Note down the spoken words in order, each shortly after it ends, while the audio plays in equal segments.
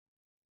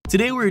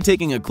Today we're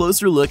taking a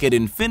closer look at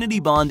Infinity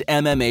Bond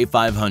MMA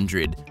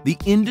 500, the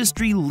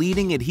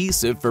industry-leading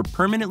adhesive for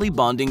permanently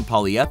bonding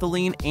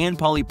polyethylene and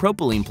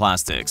polypropylene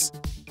plastics.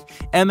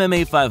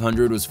 MMA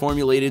 500 was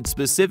formulated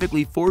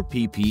specifically for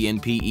PP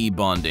and PE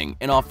bonding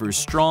and offers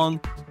strong,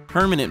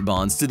 permanent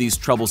bonds to these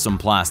troublesome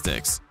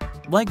plastics.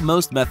 Like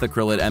most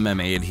methacrylate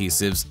MMA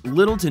adhesives,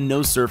 little to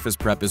no surface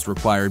prep is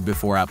required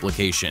before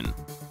application.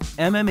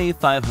 MMA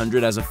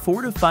 500 has a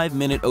 4 to 5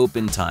 minute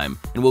open time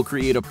and will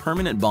create a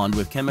permanent bond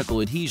with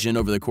chemical adhesion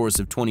over the course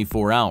of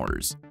 24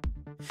 hours.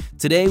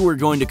 Today we're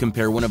going to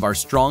compare one of our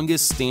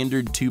strongest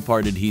standard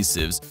two-part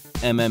adhesives,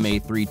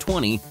 MMA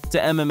 320, to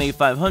MMA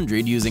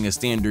 500 using a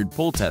standard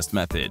pull test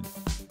method.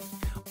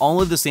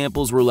 All of the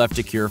samples were left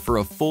to cure for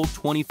a full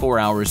 24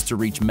 hours to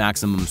reach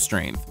maximum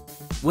strength.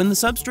 When the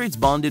substrates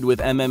bonded with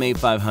MMA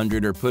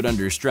 500 are put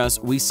under stress,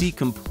 we see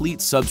complete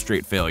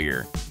substrate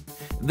failure.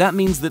 That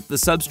means that the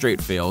substrate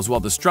fails while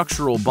the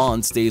structural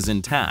bond stays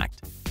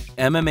intact.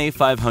 MMA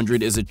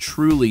 500 is a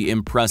truly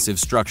impressive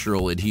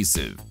structural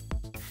adhesive.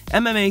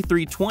 MMA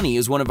 320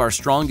 is one of our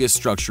strongest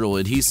structural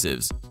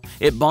adhesives.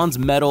 It bonds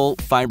metal,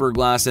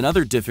 fiberglass, and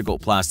other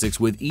difficult plastics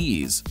with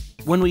ease.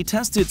 When we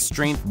test its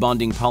strength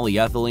bonding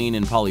polyethylene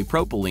and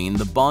polypropylene,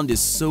 the bond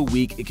is so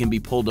weak it can be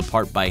pulled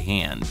apart by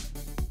hand.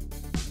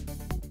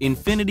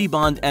 Infinity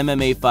Bond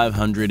MMA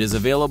 500 is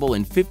available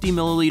in 50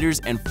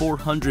 ml and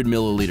 400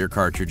 ml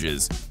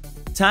cartridges.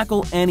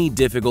 Tackle any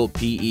difficult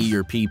PE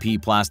or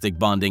PP plastic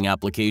bonding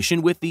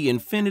application with the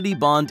Infinity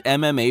Bond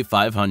MMA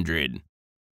 500.